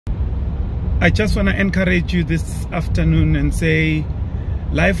I just want to encourage you this afternoon and say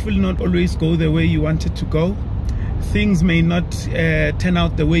life will not always go the way you want it to go. Things may not turn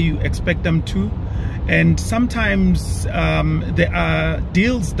out the way you expect them to, and sometimes there are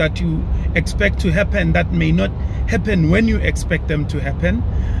deals that you expect to happen that may not happen when you expect them to happen.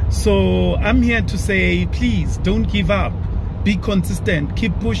 So I'm here to say, please don't give up. Be consistent,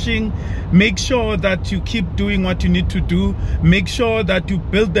 keep pushing, make sure that you keep doing what you need to do, make sure that you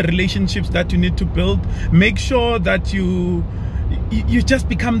build the relationships that you need to build, make sure that you just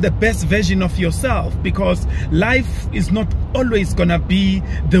become the best version of yourself, because life is not always gonna be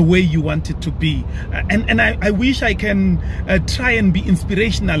the way you want it to be. And I wish I can try and be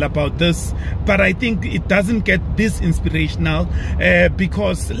inspirational about this, but I think it doesn't get this inspirational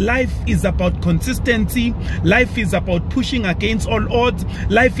because life is about consistency, life is about pushing against all odds,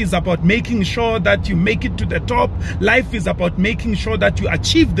 life is about making sure that you make it to the top, life is about making sure that you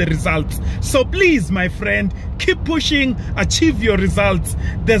achieve the results. So please, my friend, keep pushing, achieve your results.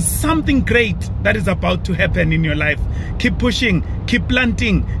 There's something great that is about to happen in your life. Keep pushing, keep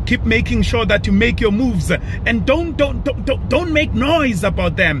planting, keep making sure that you make your moves, and don't make noise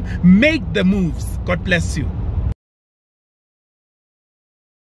about them. Make the moves. God bless you.